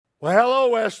Well, hello,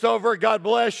 Westover. God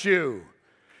bless you.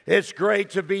 It's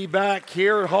great to be back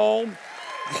here home.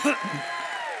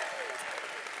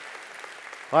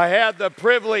 I had the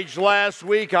privilege last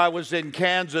week. I was in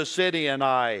Kansas City, and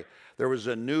there was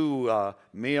a new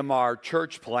Myanmar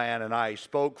church plan, and I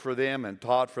spoke for them and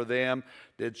taught for them,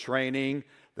 did training.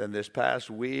 Then this past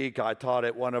week, I taught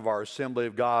at one of our Assembly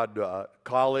of God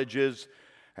colleges.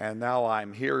 And now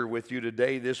I'm here with you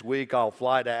today. This week I'll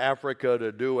fly to Africa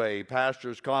to do a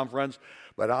pastor's conference,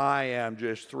 but I am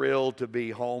just thrilled to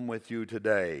be home with you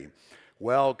today.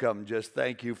 Welcome. Just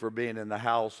thank you for being in the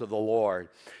house of the Lord.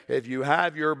 If you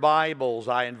have your Bibles,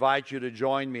 I invite you to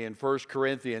join me in 1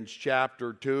 Corinthians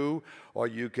chapter 2, or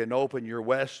you can open your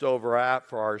Westover app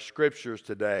for our scriptures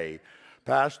today.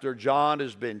 Pastor John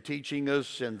has been teaching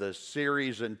us in the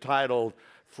series entitled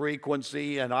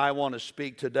Frequency, and I want to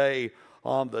speak today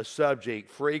on the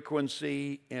subject,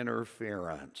 frequency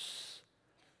interference.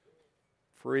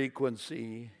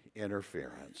 Frequency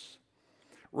interference.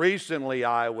 Recently,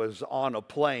 I was on a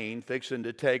plane fixing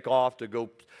to take off to go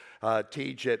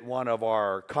teach at one of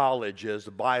our colleges,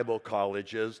 Bible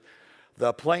colleges.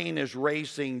 The plane is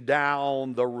racing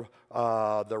down the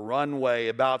runway,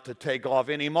 about to take off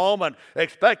any moment,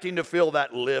 expecting to feel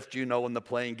that lift, when the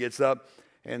plane gets up.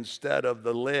 Instead of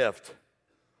the lift,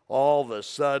 all of a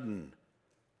sudden,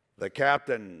 the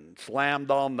captain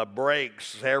slammed on the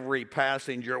brakes. Every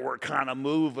passenger were kind of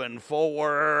moving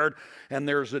forward, and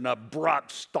there's an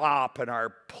abrupt stop, and our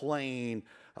plane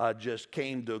just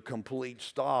came to a complete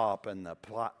stop, and the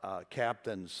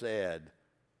captain said,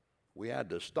 "We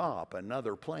had to stop.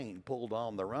 Another plane pulled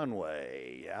on the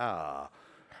runway." Yeah.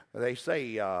 They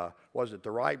say, was it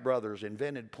the Wright brothers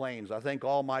invented planes? I think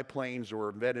all my planes were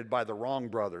invented by the wrong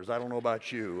brothers. I don't know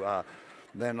about you.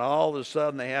 Then all of a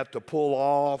sudden they have to pull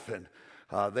off, and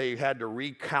they had to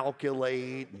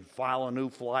recalculate and file a new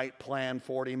flight plan,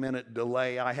 40-minute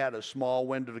delay. I had a small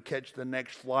window to catch the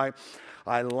next flight.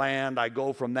 I land, I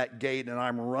go from that gate, and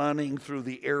I'm running through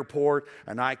the airport,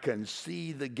 and I can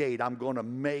see the gate. I'm going to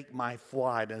make my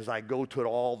flight. As I go to it,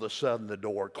 all of a sudden the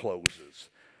door closes.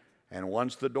 And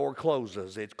once the door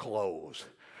closes, it's closed.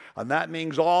 And that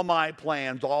means all my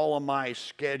plans, all of my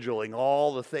scheduling,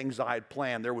 all the things I had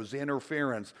planned, there was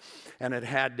interference, and it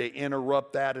had to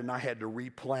interrupt that, and I had to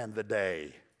replan the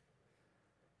day.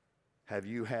 Have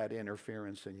you had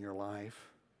interference in your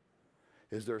life?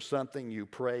 Is there something you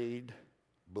prayed,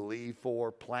 believed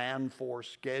for, planned for,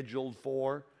 scheduled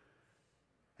for,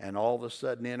 and all of a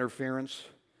sudden interference?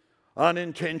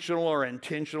 Unintentional or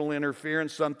intentional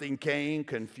interference, something came,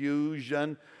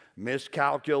 confusion,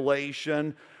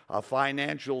 miscalculation, a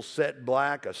financial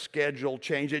setback, a schedule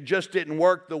change. It just didn't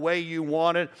work the way you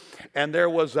wanted, and there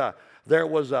was a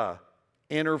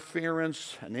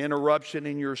interference, an interruption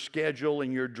in your schedule,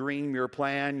 in your dream, your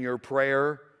plan, your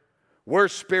prayer. We're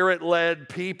spirit-led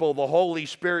people. The Holy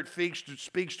Spirit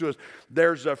speaks to us.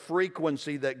 There's a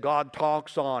frequency that God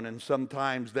talks on, and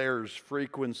sometimes there's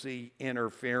frequency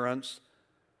interference.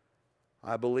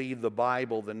 I believe the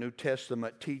Bible, the New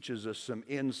Testament, teaches us some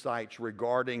insights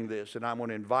regarding this, and I'm going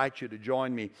to invite you to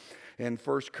join me in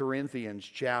 1 Corinthians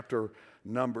chapter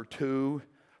number 2.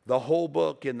 The whole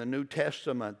book in the New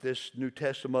Testament, this New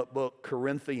Testament book,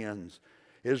 Corinthians,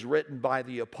 is written by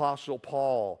the Apostle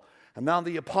Paul. And now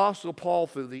the Apostle Paul,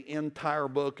 through the entire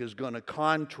book, is going to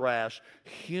contrast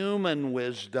human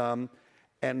wisdom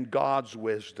and God's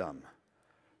wisdom.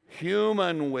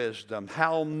 Human wisdom,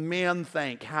 how men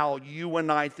think, how you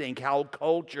and I think, how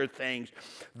culture thinks,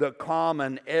 the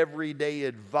common everyday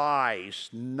advice,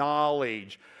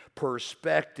 knowledge,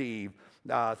 perspective,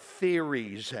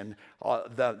 theories, and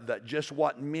just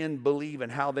what men believe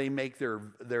and how they make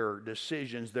their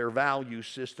decisions, their value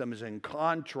systems, and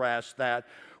contrast that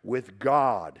with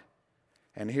God.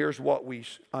 And here's what we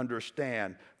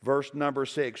understand. Verse number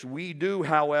 6. We do,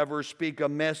 however, speak a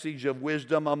message of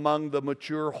wisdom among the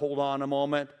mature. Hold on a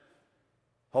moment.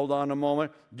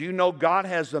 Do you know God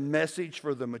has a message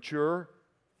for the mature?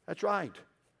 That's right.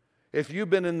 If you've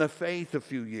been in the faith a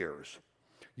few years,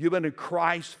 you've been a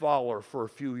Christ follower for a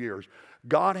few years,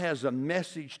 God has a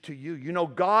message to you. You know,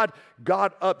 God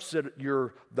ups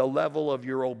the level of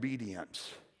your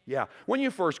obedience. Yeah, when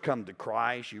you first come to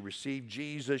Christ, you receive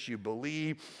Jesus, you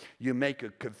believe, you make a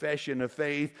confession of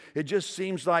faith. It just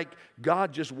seems like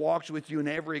God just walks with you in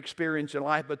every experience in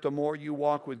life, but the more you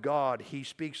walk with God, He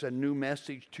speaks a new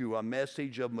message to you, a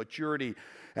message of maturity.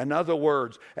 In other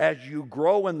words, as you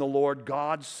grow in the Lord,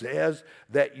 God says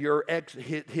that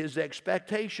His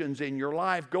expectations in your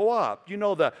life go up. You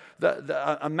know,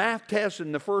 a math test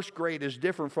in the first grade is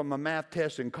different from a math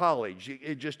test in college.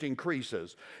 It just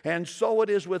increases. And so it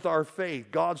is with our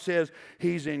faith. God says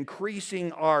He's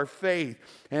increasing our faith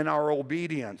and our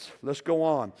obedience. Let's go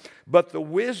on. But the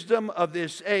wisdom of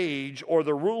this age, or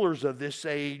the rulers of this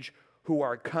age, who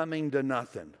are coming to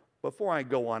nothing. Before I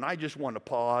go on, I just want to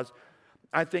pause.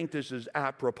 I think this is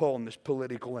apropos in this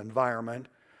political environment.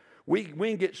 We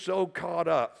can get so caught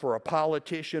up for a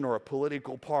politician or a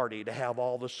political party to have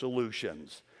all the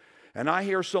solutions. And I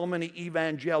hear so many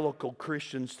evangelical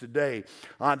Christians today,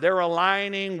 they're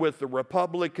aligning with the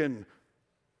Republican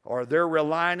or they're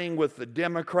aligning with the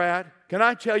Democrat. Can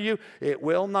I tell you, it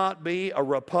will not be a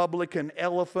Republican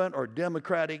elephant or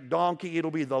Democratic donkey.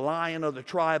 It'll be the Lion of the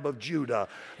tribe of Judah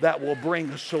that will bring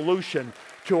a solution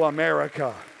to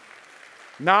America.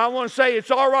 Now, I want to say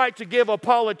it's all right to give a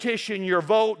politician your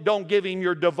vote. Don't give him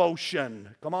your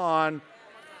devotion. Come on.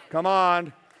 Come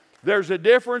on. There's a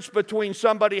difference between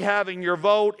somebody having your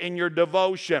vote and your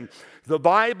devotion. The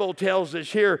Bible tells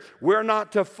us here, we're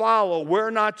not to follow, we're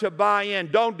not to buy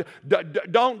in.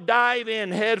 Don't dive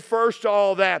in head first to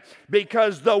all that,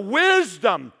 because the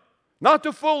wisdom, not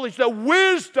the foolish, the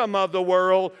wisdom of the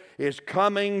world is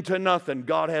coming to nothing.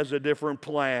 God has a different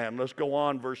plan. Let's go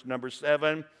on, verse number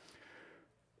 7.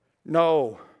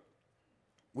 No.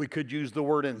 We could use the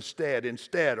word instead,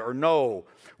 or no.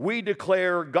 We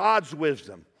declare God's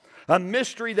wisdom, a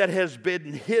mystery that has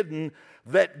been hidden,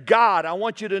 that God, I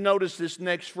want you to notice this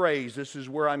next phrase. This is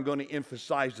where I'm going to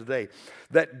emphasize today.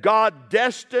 That God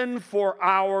destined for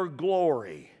our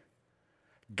glory.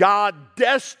 God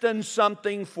destined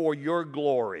something for your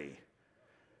glory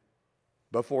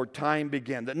before time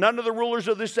began. That none of the rulers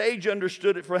of this age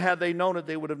understood it, for had they known it,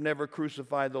 they would have never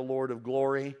crucified the Lord of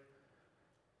glory.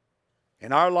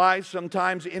 In our lives,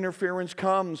 sometimes interference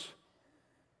comes.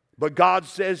 But God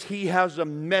says He has a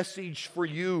message for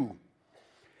you.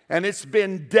 And it's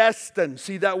been destined.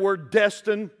 See that word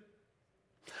destined?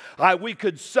 We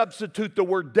could substitute the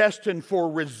word destined for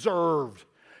reserved.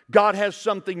 God has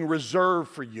something reserved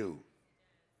for you.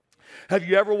 Have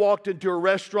you ever walked into a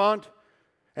restaurant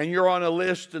and you're on a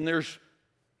list and there's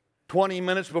 20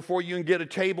 minutes before you can get a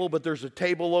table, but there's a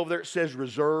table over there that says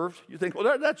reserved? You think,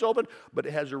 well, that's open, but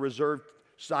it has a reserved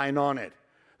sign on it.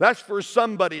 That's for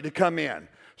somebody to come in.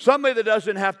 Somebody that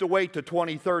doesn't have to wait to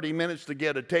 20, 30 minutes to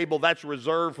get a table, that's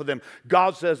reserved for them.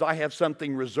 God says, I have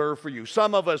something reserved for you.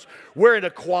 Some of us, we're in a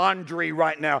quandary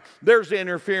right now. There's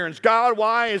interference. God,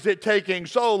 why is it taking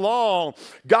so long?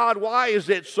 God, why is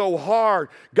it so hard?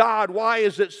 God, why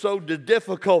is it so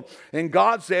difficult? And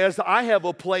God says, I have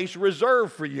a place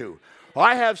reserved for you.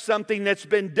 I have something that's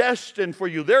been destined for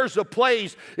you. There's a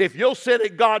place, if you'll sit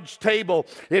at God's table,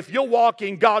 if you'll walk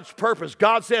in God's purpose,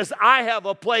 God says, I have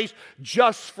a place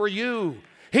just for you.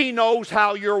 He knows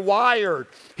how you're wired.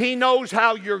 He knows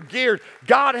how you're geared.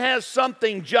 God has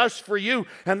something just for you.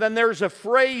 And then there's a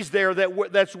phrase there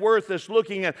that's worth us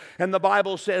looking at. And the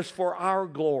Bible says, for our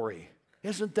glory.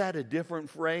 Isn't that a different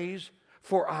phrase?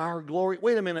 For our glory.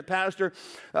 Wait a minute, Pastor.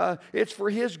 It's for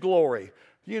His glory.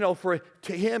 You know,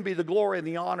 to Him be the glory and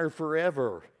the honor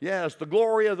forever. Yes, the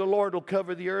glory of the Lord will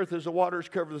cover the earth as the waters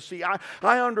cover the sea.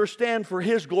 I understand for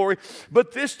His glory,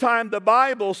 but this time the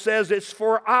Bible says it's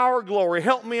for our glory.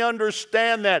 Help me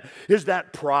understand that. Is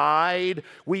that pride?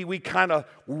 We kind of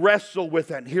wrestle with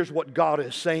that. And here's what God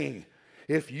is saying.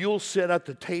 If you'll sit at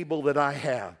the table that I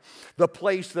have, the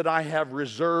place that I have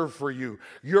reserved for you,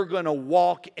 you're going to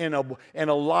walk in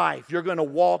a life. You're going to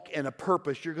walk in a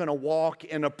purpose. You're going to walk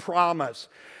in a promise.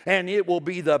 And it will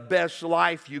be the best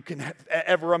life you can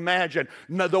ever imagine.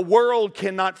 No, the world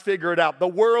cannot figure it out. The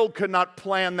world cannot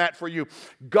plan that for you.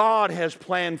 God has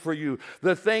planned for you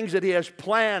the things that He has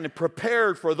planned and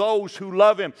prepared for those who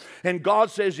love Him. And God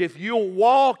says, if you'll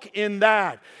walk in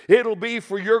that, it'll be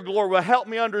for your glory. Well, help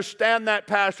me understand that,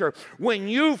 Pastor. When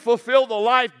you fulfill the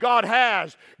life God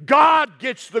has, God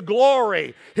gets the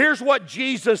glory. Here's what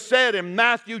Jesus said in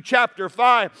Matthew chapter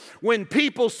 5. When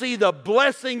people see the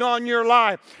blessing on your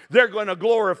life, they're going to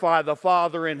glorify the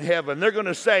Father in heaven. They're going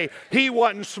to say, He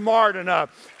wasn't smart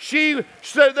enough. She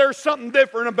said there's something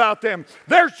different about them.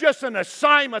 There's just an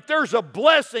assignment. There's a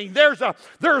blessing. There's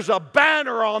a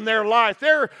banner on their life.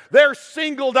 They're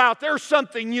singled out. There's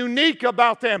something unique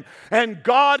about them. And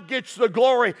God gets the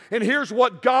glory. And here's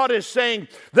what God is saying,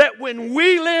 that when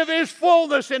we live His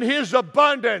fullness and His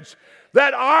abundance,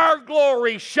 that our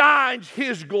glory shines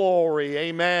His glory.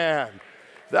 Amen.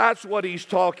 That's what He's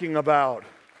talking about.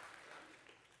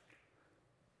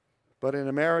 But in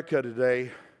America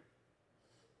today,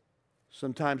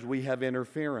 sometimes we have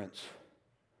interference.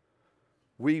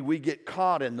 We get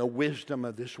caught in the wisdom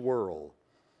of this world.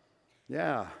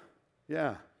 Yeah.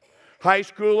 High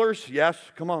schoolers, yes,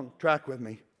 come on, track with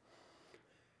me.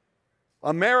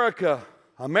 America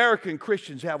American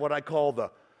Christians have what I call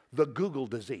the Google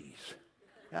disease.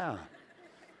 Yeah.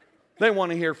 They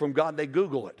want to hear from God, they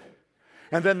Google it.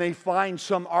 And then they find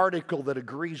some article that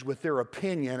agrees with their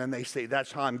opinion and they say,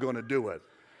 that's how I'm going to do it.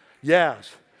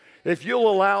 Yes. If you'll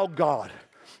allow God,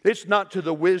 it's not to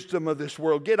the wisdom of this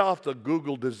world. Get off the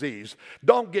Google disease.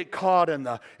 Don't get caught in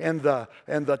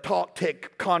the talk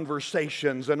tick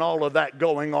conversations and all of that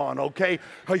going on, okay?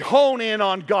 Hone in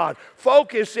on God.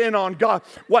 Focus in on God,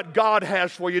 what God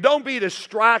has for you. Don't be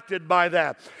distracted by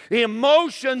that.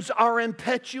 Emotions are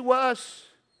impetuous.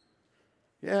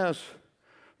 Yes.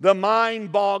 The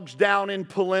mind bogs down in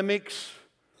polemics.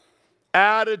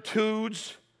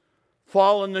 Attitudes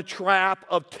fall in the trap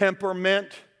of temperament.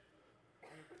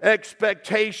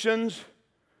 Expectations,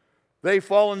 they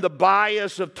fall in the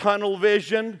bias of tunnel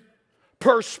vision.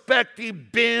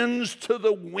 Perspective bends to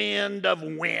the wind of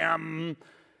whim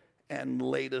and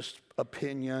latest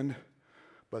opinion.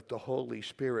 But the Holy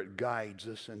Spirit guides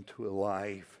us into a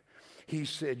life. He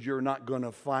said, you're not going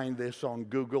to find this on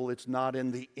Google. It's not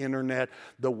in the internet.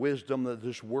 The wisdom of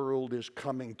this world is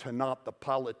coming to naught. The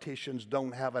politicians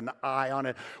don't have an eye on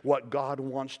it. What God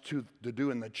wants to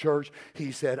do in the church,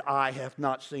 He said, eye hath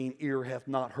not seen, ear hath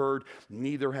not heard,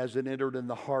 neither has it entered in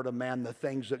the heart of man the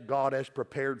things that God has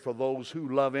prepared for those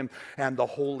who love Him. And the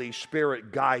Holy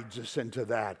Spirit guides us into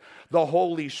that. The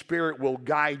Holy Spirit will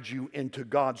guide you into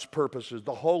God's purposes.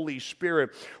 The Holy Spirit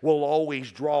will always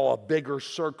draw a bigger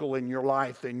circle in your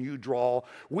life than you draw.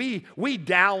 We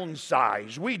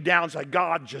downsize. We downsize.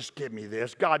 God, just give me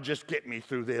this. God, just get me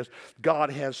through this.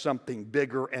 God has something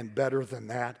bigger and better than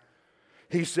that.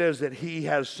 He says that He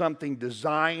has something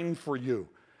designed for you.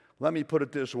 Let me put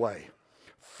it this way.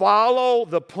 Follow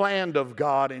the plan of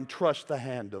God and trust the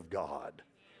hand of God.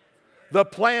 The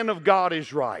plan of God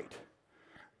is right.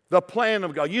 The plan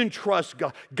of God. You can trust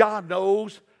God. God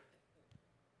knows,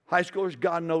 high schoolers,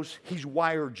 God knows He's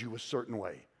wired you a certain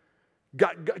way.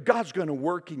 God's going to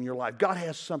work in your life. God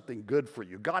has something good for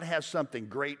you. God has something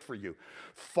great for you.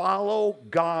 Follow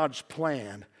God's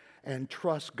plan and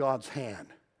trust God's hand.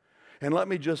 And let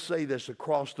me just say this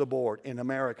across the board in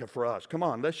America for us. Come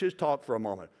on, let's just talk for a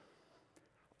moment.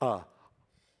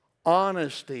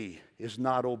 Honesty is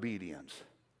not obedience.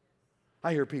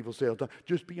 I hear people say all the time,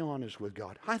 just be honest with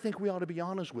God. I think we ought to be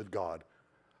honest with God.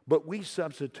 But we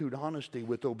substitute honesty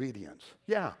with obedience.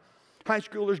 Yeah. High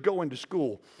schoolers go into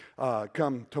school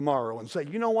come tomorrow and say,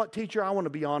 you know what, teacher, I want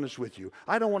to be honest with you.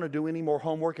 I don't want to do any more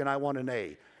homework and I want an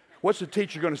A. What's the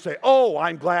teacher going to say? Oh,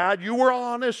 I'm glad you were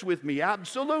honest with me.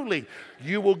 Absolutely.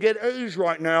 You will get A's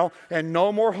right now and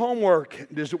no more homework.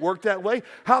 Does it work that way?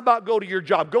 How about go to your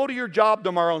job? Go to your job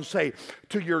tomorrow and say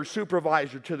to your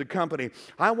supervisor, to the company,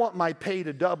 I want my pay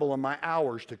to double and my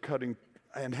hours to cut in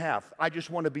half. I just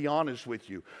want to be honest with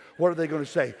you. What are they going to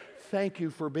say? Thank you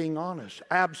for being honest.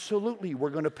 Absolutely. We're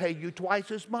going to pay you twice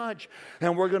as much.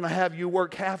 And we're going to have you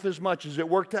work half as much. Does it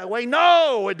work that way?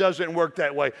 No, it doesn't work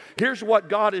that way. Here's what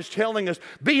God is telling us.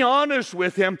 Be honest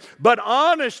with Him. But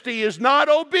honesty is not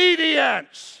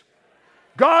obedience.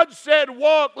 God said,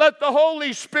 walk. Let the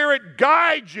Holy Spirit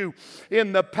guide you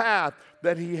in the path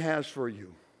that He has for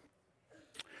you.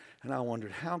 And I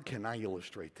wondered, how can I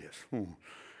illustrate this?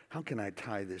 How can I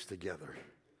tie this together?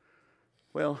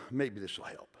 Well, maybe this will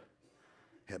help.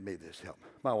 Yeah, maybe this help.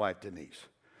 My wife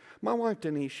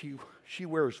Denise, she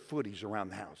wears footies around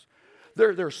the house.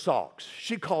 They're socks.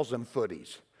 She calls them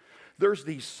footies. There's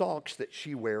these socks that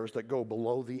she wears that go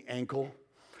below the ankle.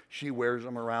 She wears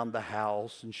them around the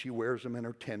house, and she wears them in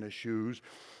her tennis shoes.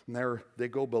 And they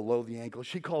go below the ankle.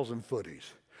 She calls them footies.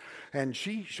 And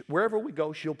wherever we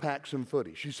go, she'll pack some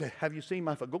footies. She said, have you seen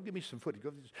my foot? Go give me some footies.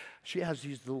 She has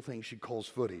these little things she calls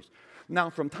footies. Now,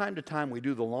 from time to time, we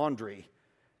do the laundry,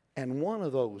 and one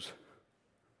of those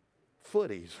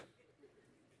footies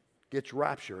gets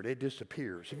raptured. It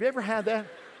disappears. Have you ever had that?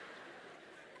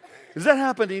 Does that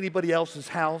happen to anybody else's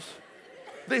house?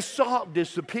 This sock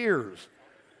disappears.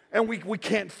 And we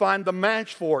can't find the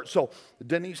match for it. So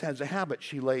Denise has a habit.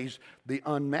 She lays the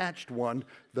unmatched one,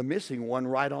 the missing one,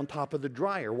 right on top of the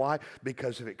dryer. Why?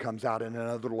 Because if it comes out in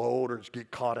another load or it's get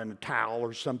caught in a towel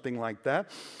or something like that,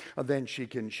 then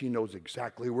she knows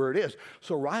exactly where it is.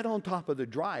 So right on top of the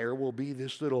dryer will be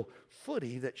this little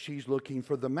footy that she's looking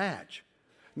for the match.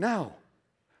 Now,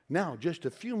 just a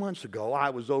few months ago, I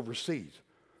was overseas.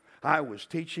 I was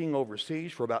teaching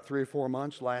overseas for about 3 or 4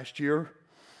 months last year.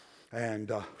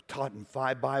 And taught in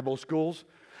 5 Bible schools.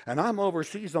 And I'm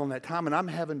overseas on that time, and I'm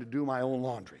having to do my own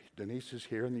laundry. Denise is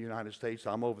here in the United States.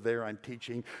 I'm over there. I'm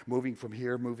teaching, moving from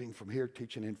here,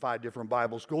 teaching in 5 different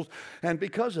Bible schools. And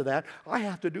because of that, I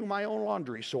have to do my own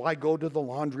laundry. So I go to the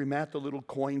laundromat, the little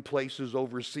coin places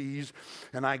overseas,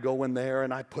 and I go in there,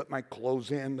 and I put my clothes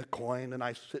in the coin, and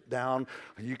I sit down.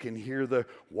 You can hear the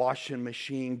washing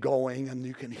machine going, and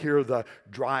you can hear the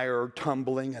dryer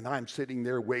tumbling, and I'm sitting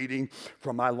there waiting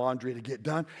for my laundry to get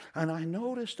done. And I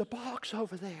noticed a box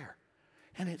over there,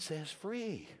 and it says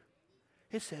free.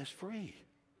 It says free.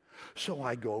 So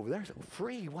I go over there and say,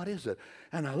 free, what is it?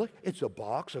 And I look, it's a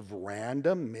box of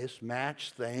random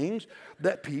mismatched things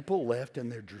that people left in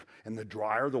the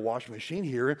dryer, the washing machine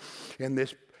here in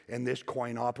this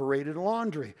coin-operated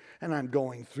laundry. And I'm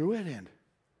going through it, and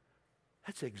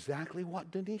that's exactly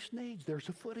what Denise needs. There's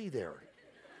a footy there.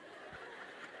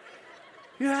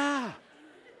 Yeah.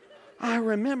 I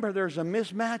remember there's a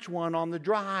mismatched one on the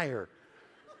dryer.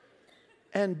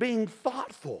 And being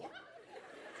thoughtful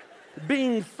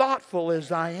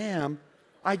as I am,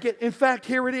 in fact,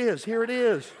 here it is.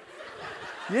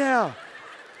 Yeah.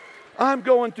 I'm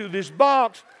going through this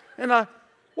box, and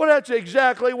that's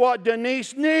exactly what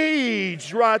Denise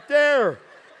needs right there.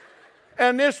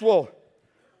 And this will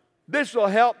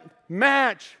help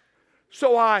match.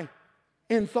 So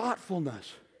in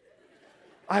thoughtfulness,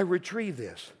 I retrieve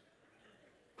this.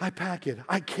 I pack it.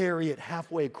 I carry it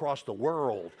halfway across the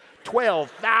world.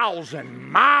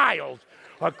 12,000 miles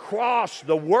across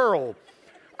the world.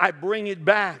 I bring it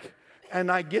back,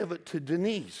 and I give it to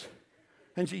Denise.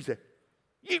 And she said,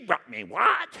 you brought me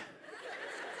what?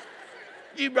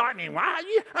 You brought me what?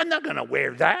 I'm not going to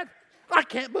wear that. I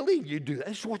can't believe you do that.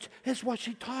 That's what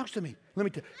she talks to me. Let me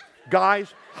tell you.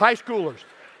 Guys, high schoolers,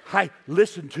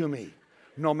 listen to me.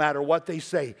 No matter what they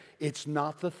say, it's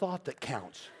not the thought that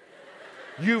counts.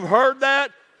 You've heard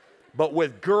that? But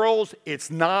with girls, it's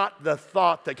not the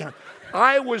thought that counts.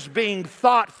 I was being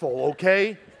thoughtful,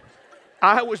 okay?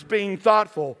 I was being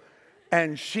thoughtful.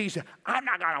 And she said, I'm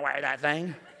not going to wear that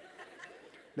thing.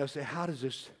 Now say, how does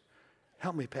this,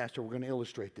 help me, Pastor, we're going to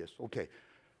illustrate this. Okay.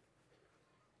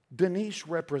 Denise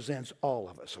represents all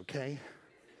of us, okay?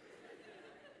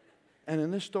 And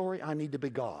in this story, I need to be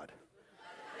God.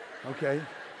 Okay?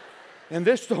 In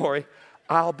this story,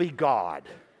 I'll be God.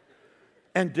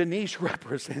 And Denise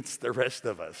represents the rest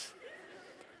of us.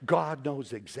 God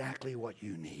knows exactly what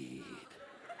you need.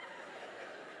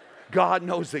 God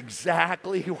knows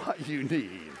exactly what you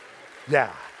need.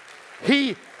 Yeah.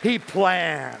 He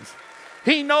plans.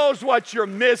 He knows what you're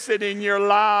missing in your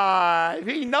life.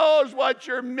 He knows what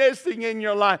you're missing in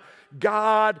your life.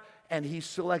 God, and He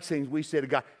selects things. We say to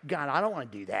God, God, I don't want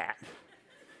to do that.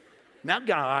 Now,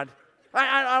 God,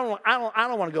 I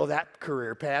don't want to go that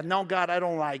career path. No, God, I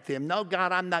don't like them. No,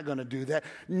 God, I'm not going to do that.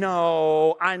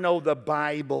 No, I know the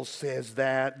Bible says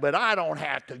that, but I don't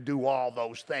have to do all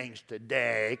those things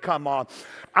today. Come on.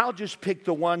 I'll just pick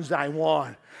the ones I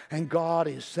want. And God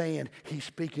is saying, He's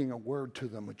speaking a word to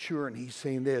the mature, and He's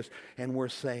saying this, and we're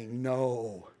saying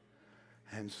no.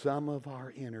 And some of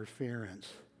our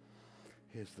interference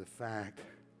is the fact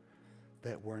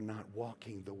that we're not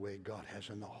walking the way God has,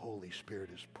 and the Holy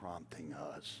Spirit is prompting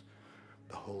us.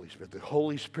 The Holy Spirit. The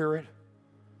Holy Spirit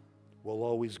will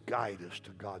always guide us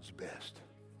to God's best.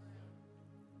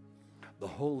 The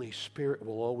Holy Spirit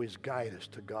will always guide us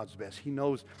to God's best. He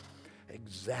knows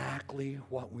exactly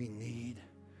what we need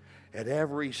at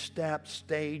every step,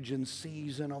 stage, and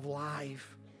season of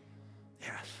life.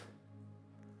 Yes.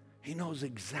 He knows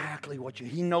exactly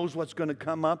He knows what's going to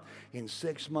come up in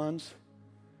 6 months,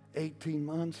 18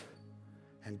 months,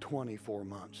 and 24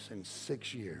 months, in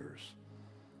 6 years.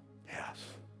 Yes.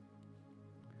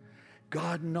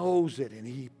 God knows it, and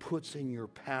He puts in your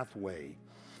pathway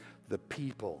the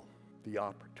people, the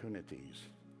opportunities,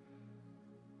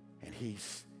 and He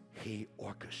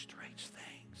orchestrates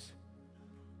things.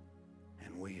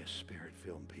 And we as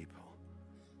Spirit-filled people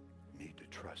need to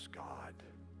trust God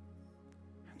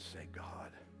and say,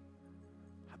 God,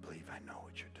 I believe I know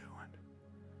what you're doing.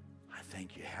 I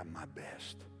think you have my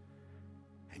best,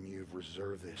 and you've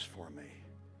reserved this for me.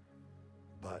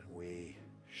 But we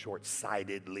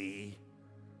short-sightedly,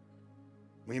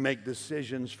 we make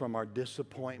decisions from our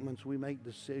disappointments. We make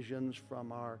decisions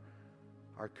from our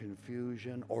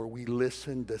confusion, or we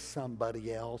listen to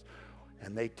somebody else,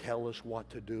 and they tell us what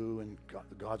to do. And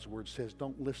God's word says,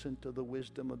 don't listen to the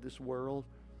wisdom of this world.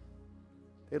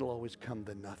 It'll always come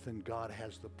to nothing. God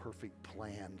has the perfect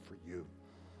plan for you.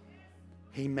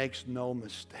 He makes no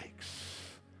mistakes.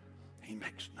 He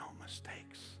makes no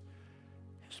mistakes.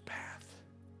 His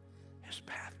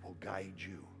path will guide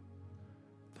you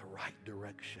the right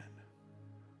direction,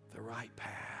 the right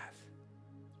path.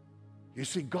 You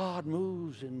see, God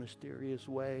moves in mysterious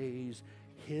ways,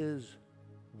 His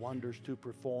wonders to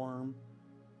perform.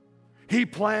 He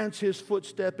plants His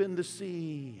footstep in the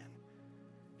sea.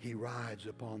 He rides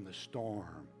upon the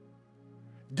storm.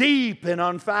 Deep and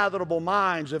unfathomable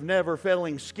minds of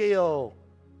never-failing skill.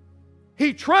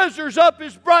 He treasures up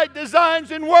His bright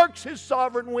designs and works His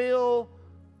sovereign will.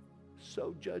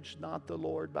 So judge not the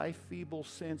Lord by feeble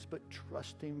sense, but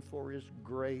trust Him for His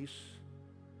grace.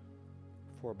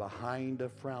 For behind a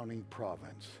frowning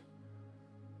province,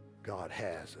 God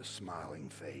has a smiling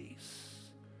face.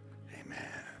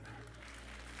 Amen.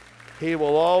 He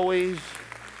will always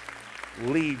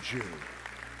lead you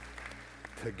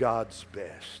to God's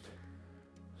best.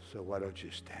 So why don't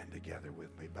you stand together with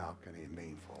me, balcony and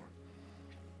main floor,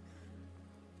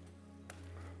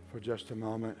 for just a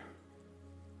moment.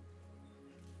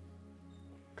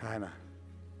 Kind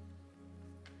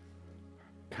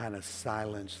of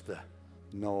silence the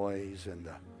noise and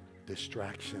the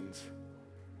distractions.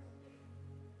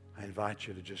 I invite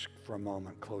you to just for a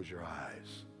moment close your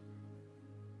eyes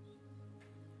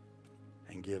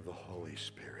and give the Holy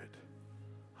Spirit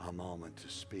a moment to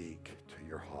speak to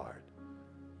your heart.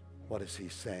 What is He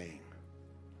saying?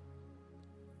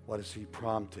 What is He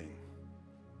prompting?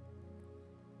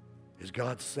 Is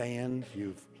God saying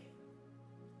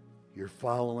you're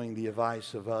following the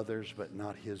advice of others but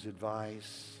not His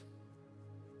advice?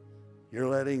 You're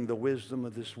letting the wisdom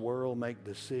of this world make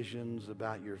decisions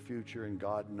about your future, and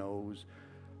God knows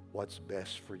what's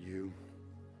best for you?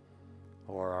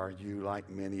 Or are you, like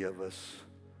many of us,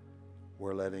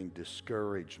 we're letting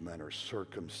discouragement or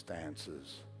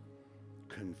circumstances,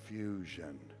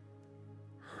 confusion,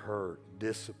 hurt,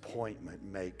 disappointment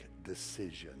make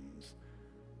decisions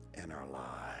in our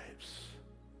lives?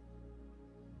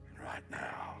 And right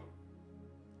now,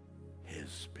 His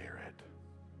Spirit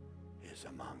is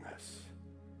among us.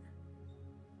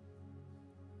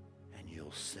 And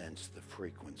you'll sense the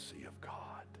frequency of God.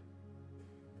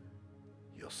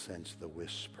 You'll sense the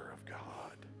whisper of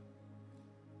God.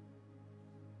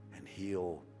 And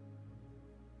He'll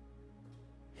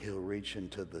reach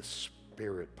into the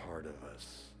spirit part of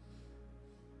us.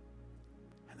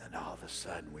 And then all of a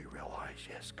sudden we realize,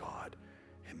 yes, God,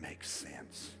 it makes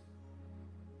sense.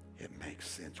 It makes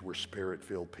sense. We're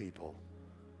spirit-filled people.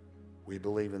 We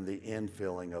believe in the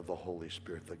infilling of the Holy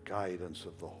Spirit, the guidance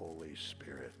of the Holy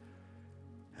Spirit.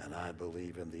 And I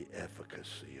believe in the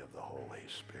efficacy of the Holy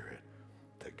Spirit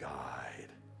to guide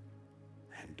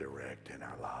and direct in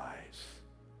our lives.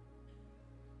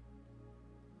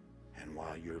 And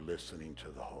while you're listening to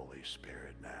the Holy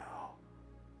Spirit now,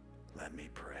 let me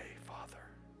pray, Father.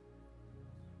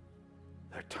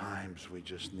 There are times we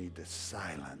just need to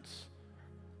silence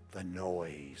the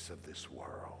noise of this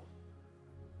world.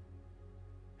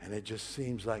 And it just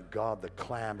seems like, God, the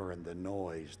clamor and the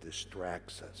noise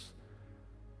distracts us.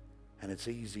 And it's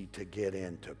easy to get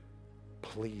into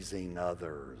pleasing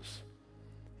others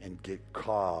and get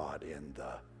caught in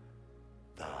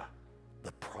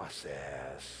the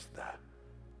process,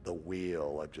 the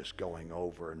wheel of just going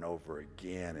over and over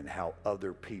again, and how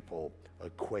other people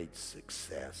equate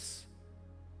success.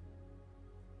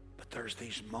 But there's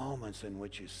these moments in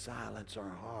which you silence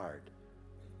our heart,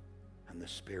 and the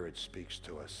Spirit speaks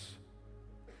to us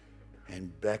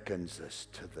and beckons us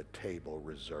to the table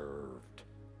reserved.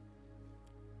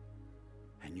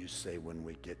 And you say, when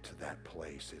we get to that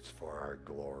place, it's for our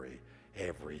glory.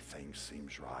 Everything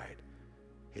seems right.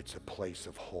 It's a place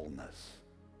of wholeness.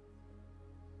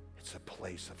 It's a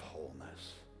place of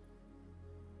wholeness.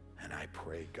 And I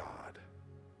pray, God,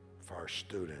 for our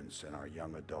students and our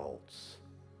young adults.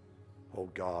 Oh,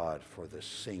 God, for the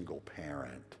single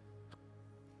parent.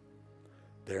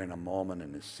 They're in a moment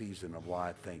in a season of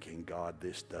life thinking, God,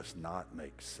 this does not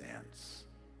make sense.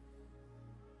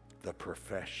 The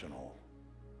professional,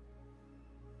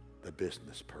 the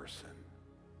business person,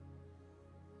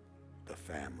 the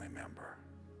family member.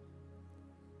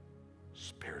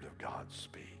 Spirit of God,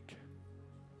 speak.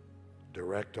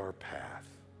 Direct our path.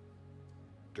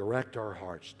 Direct our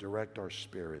hearts. Direct our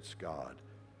spirits, God,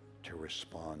 to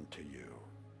respond to you.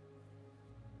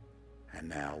 And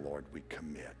now, Lord, we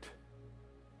commit.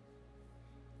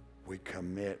 We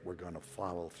commit. We're going to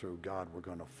follow through. God, we're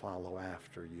going to follow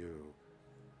after you.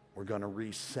 We're going to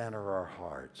recenter our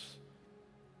hearts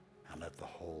and let the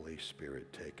Holy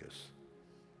Spirit take us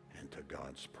into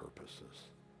God's purposes.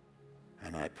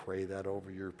 And I pray that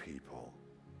over your people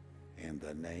in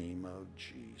the name of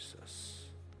Jesus.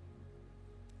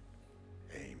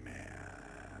 Amen.